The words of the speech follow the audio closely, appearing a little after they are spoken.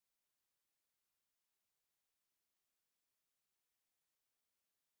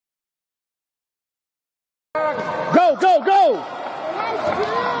Go, go, go!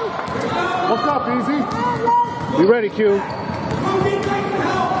 What's up, Easy? Be ready, Q.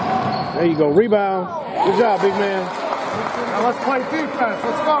 There you go, rebound. Good job, big man. Now let's play defense.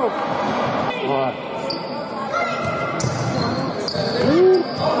 Let's go. All right.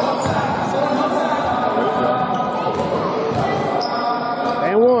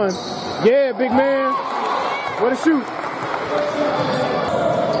 And one. Yeah, big man. Way to shoot.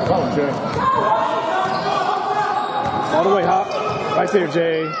 Oh, Jay. All the way, Hop. Right there,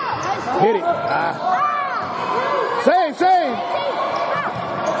 Jay. Hit it. Save, save.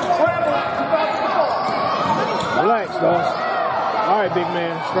 Relax, boss. All right, big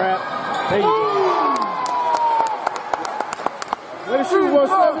man. Scrap. There you go. Way to shoot,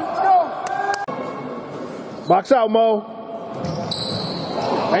 1-7. Box out, Mo.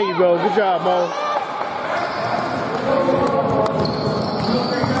 There you go. Good job, Mo.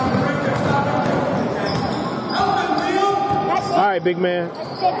 All right, big man.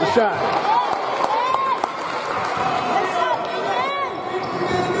 Good shot.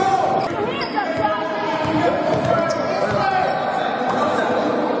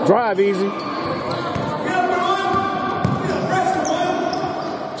 Drive easy.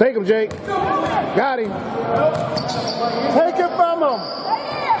 Take him, Jake. Got him. Take it from him.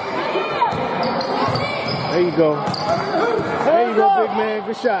 There you go. There you go, big man.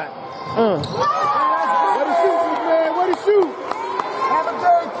 Good shot. Way to shoot, big man. Way to shoot. Have a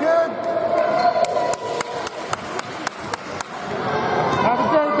day, kid. Have a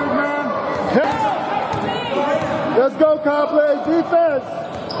day, big man. Let's go, Complex. Defense.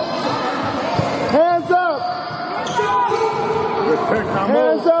 Hands up.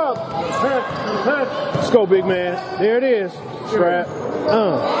 Hands up. Let's go, big man. There it is. Scrap. Way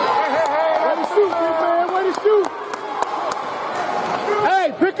to shoot, big man. Way to shoot.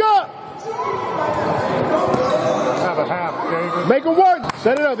 Hey, pick up. Have a half, David. Make him work.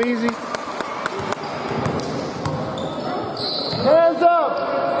 Set it up easy. Hands up.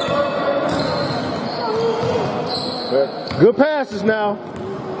 Good passes now.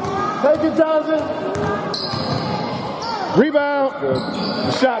 Take it, Johnson. Rebound.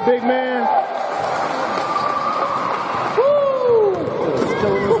 Good shot, big man. Woo!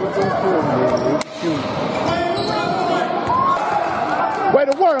 Way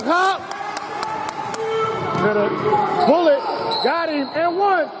to work, Hop. Pull it. Got him. And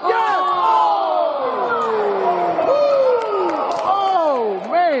one. Yes! Oh,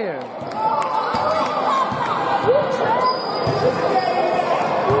 man.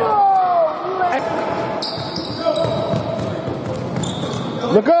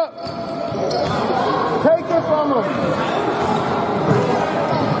 Look up. Take it from him.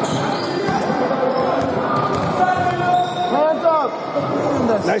 Hands up.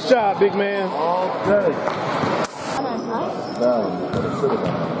 Nice shot, big man. Okay.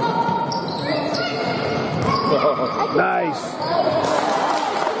 Nice.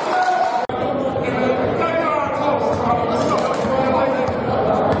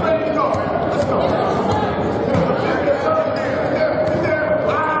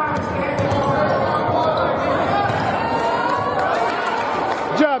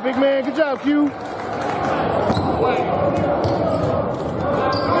 Good job, big man. Good job, Q.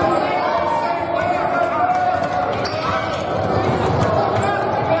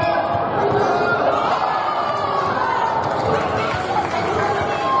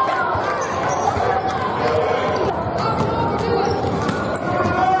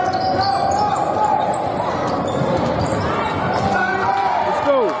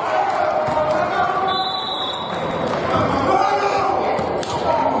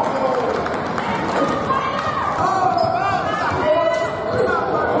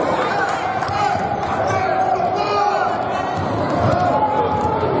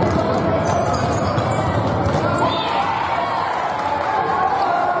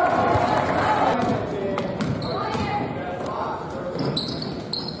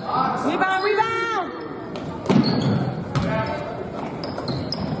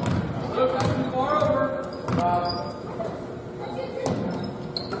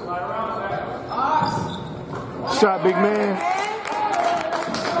 Shot, big man.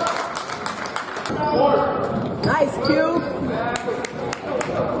 Nice, Q.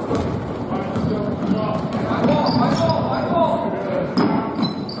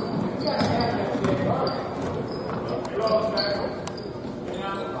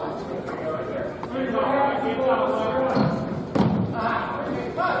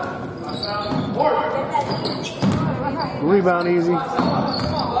 Rebound easy.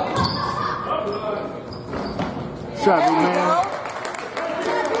 Shot, big man.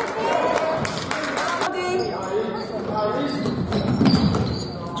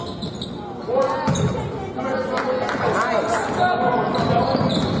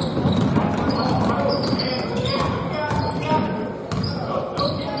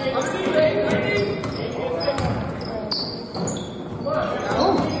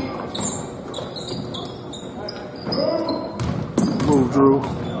 Drew.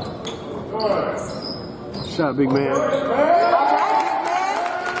 Shot, big man.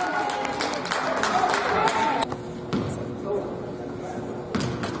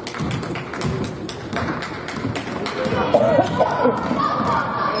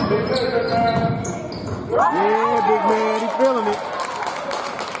 Yeah, big man, he's feeling it.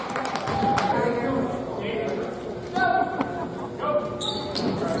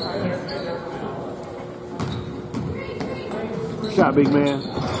 Shot, big man.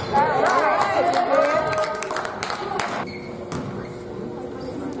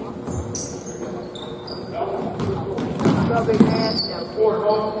 Go, big man.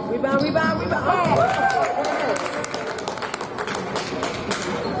 Rebound, rebound, rebound.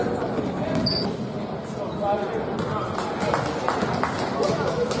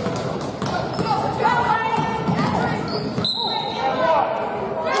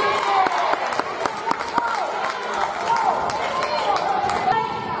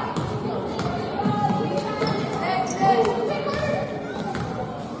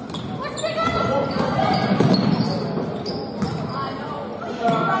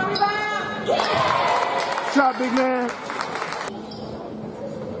 Shot, big man.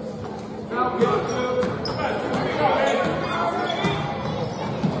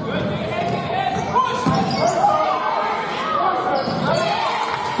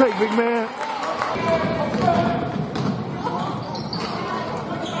 Take, big man.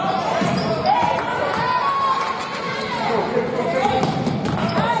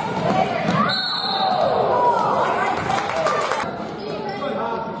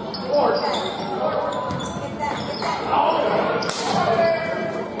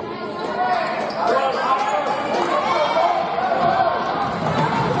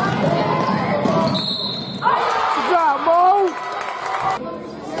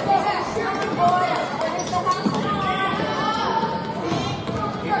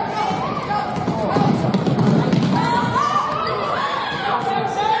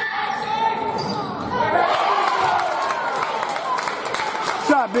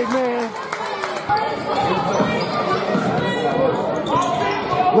 Shot, big man.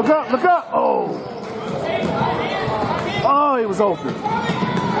 Look up, look up. Oh. Oh, he was open.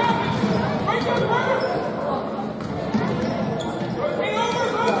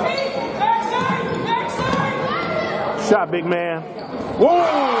 Shot, big man. Whoa.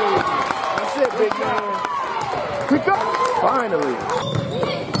 That's it, big man. Pick up. Finally.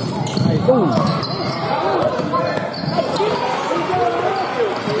 Ooh.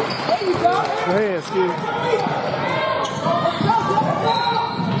 Go ahead, Skip.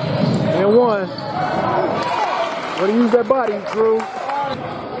 And one. Way to use that body, Drew.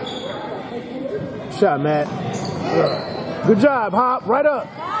 Shot, Matt. Good job, Hop. Right up.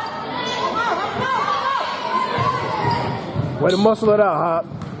 Way to muscle it out, Hop.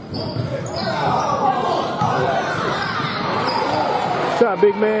 Shot,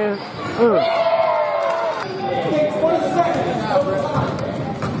 big man.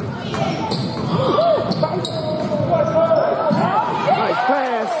 Nice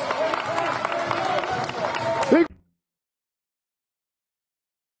pass. Big.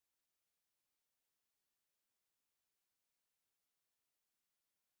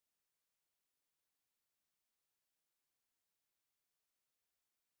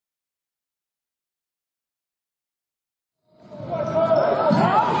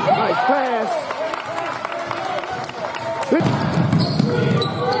 Nice pass. Big.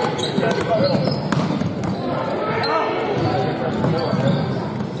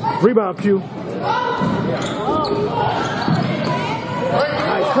 Rebound, Q.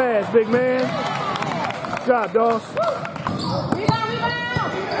 Nice pass, big man. Good job, Doss.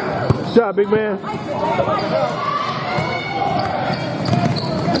 Good job, big man.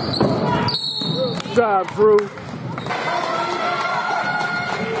 Good job, Drew.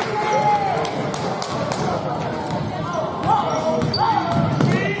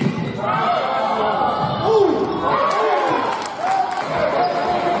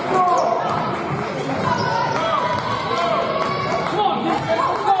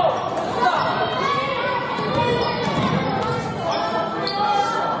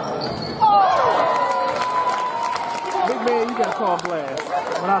 You got to call blast,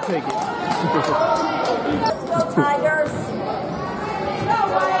 but I'll take it. Let's go, Tigers.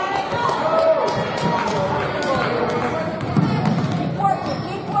 Keep working,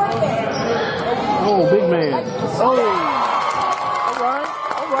 keep working. Oh, big man. Oh. All right,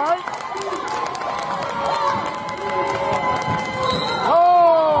 all right. Oh.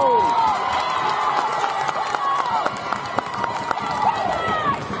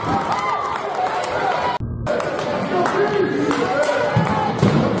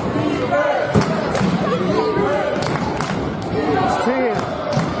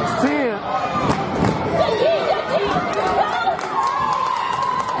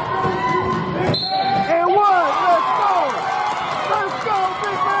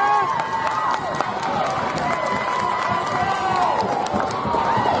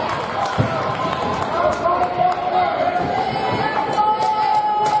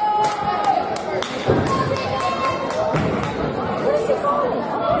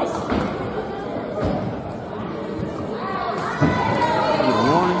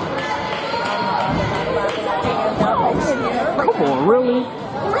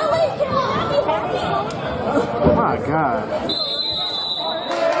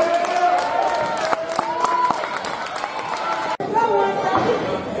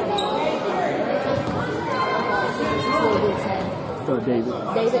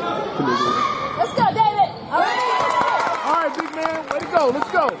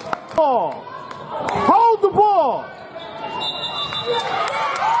 let's go. Ball. Hold the ball.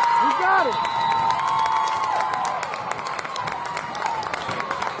 We got it.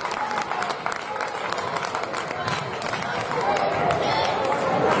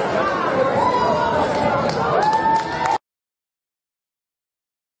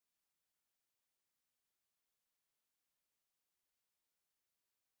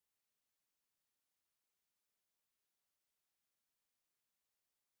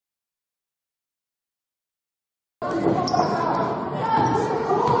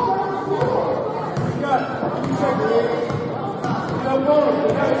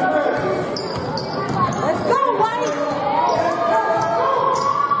 Let's go, White.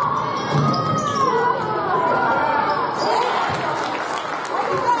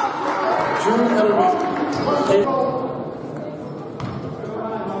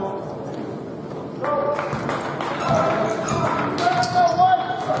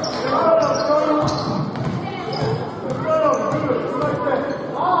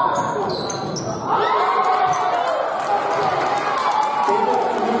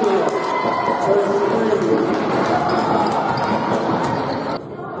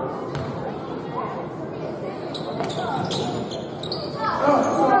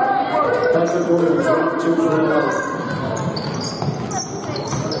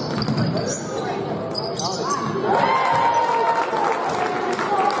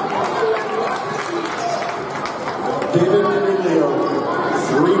 David Coniglio,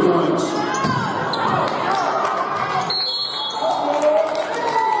 3 points.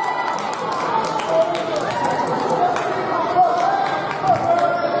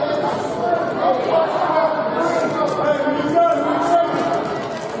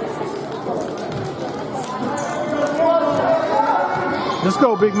 Let's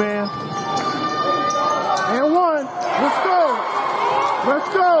go, big man. And 1. Let's go. Let's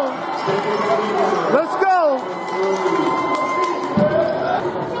go. Let's go.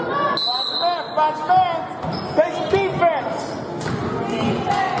 Watch fans. Take some defense.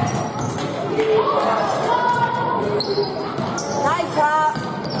 Nice, Hop.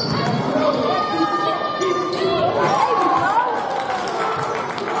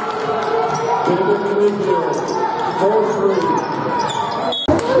 David Coniglio, 4-3.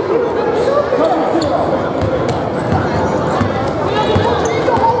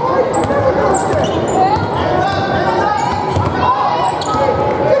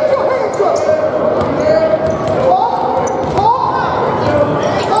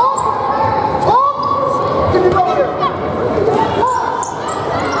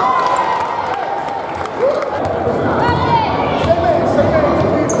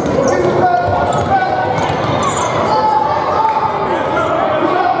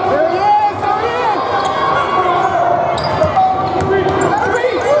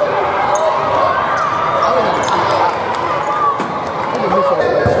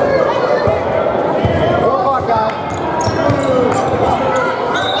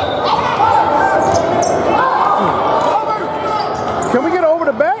 Can we get over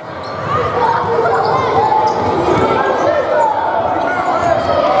the back?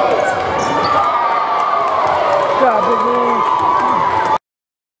 God, big man.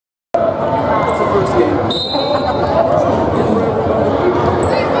 That's the first game.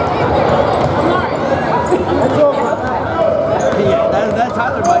 That's over. Yeah, that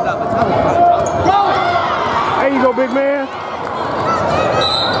Tyler might not, but Tyler's fine. There you go, big man.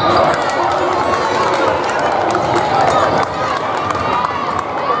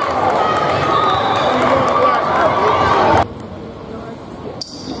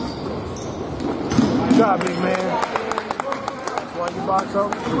 Good job, big man. That's why you box up.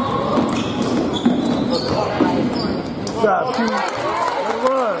 Good job, Q. Let's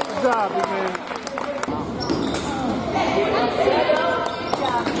run. Good job, big man.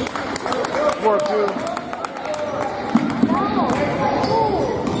 Work, dude.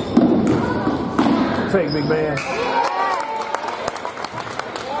 Take, big man.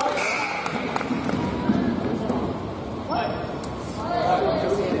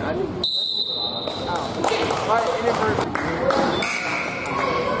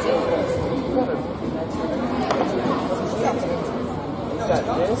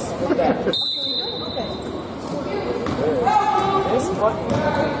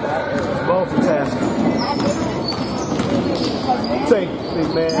 Multitasking. Take, big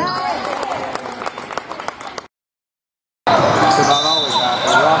man. It's not always that,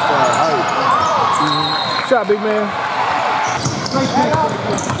 but we're off our height. Shot, big man.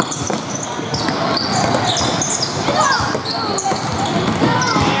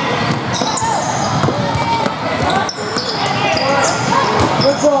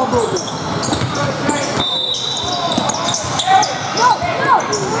 ball movement.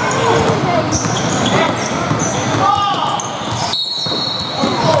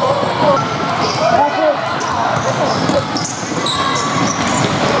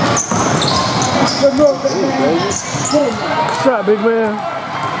 Good move, big man. Shot, big man.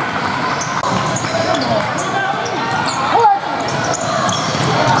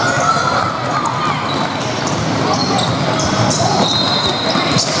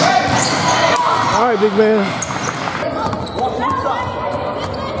 All right, big man.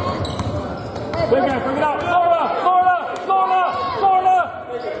 Big man, bring it out. Florida, Florida, Florida, Florida.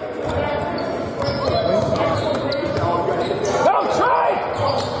 No, try.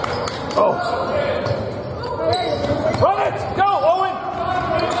 Oh. Run it. Go, Owen.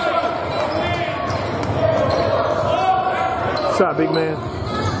 Shot, big man.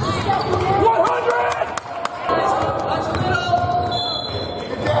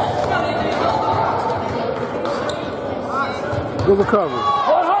 100. Good recovery.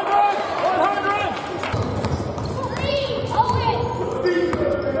 100. 100.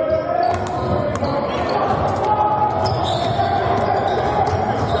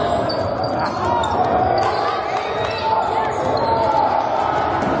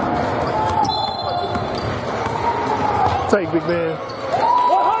 Take, big man.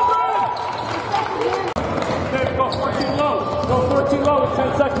 100. David, go 14 low. Go 14 low with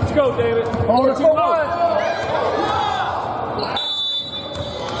 10 seconds to go, David. 14 low.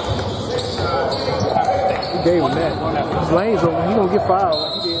 He gave him that. His lane's open. He's going to get fouled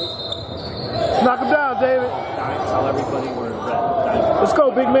like he did. Knock him down, David. Tell everybody we're red. Let's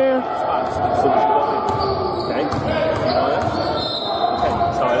go, big man. Spots. So we go in. Okay? You know that? Okay.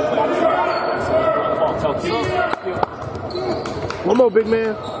 Tell everybody. So tell kids. One more, big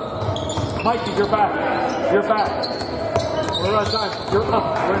man. Mikey, you're back. You're back. We're on time. You're up.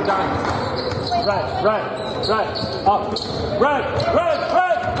 We're done. Red. Up. Red.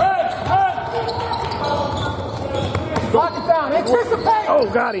 Lock it down. Anticipate. Oh,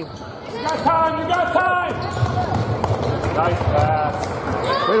 got him. You got time. Nice pass.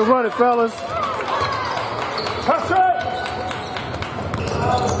 Way to run it, fellas. Touch it.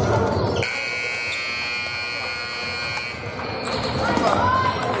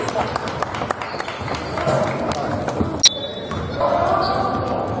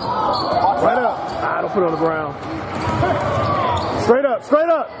 Right up. Don't put it on the ground. Straight up.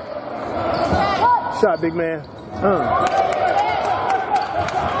 Shot, big man.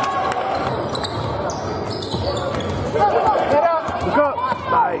 Look up.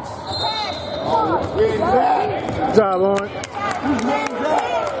 Nice. Good job, Owen.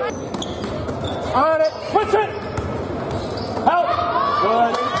 On it. Push it. Help.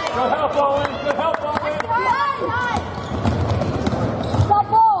 Good. Good help, Owen.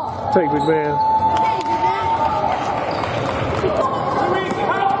 Take, big man.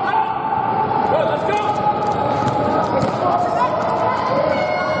 Good, let's go.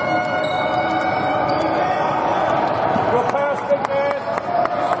 Good pass, big man.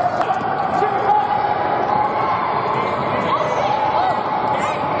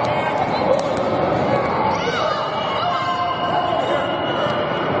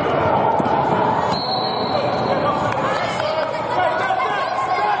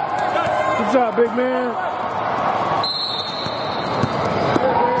 Good job, big man.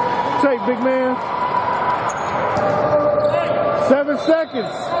 Take, big man. 7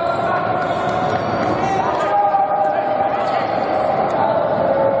 seconds.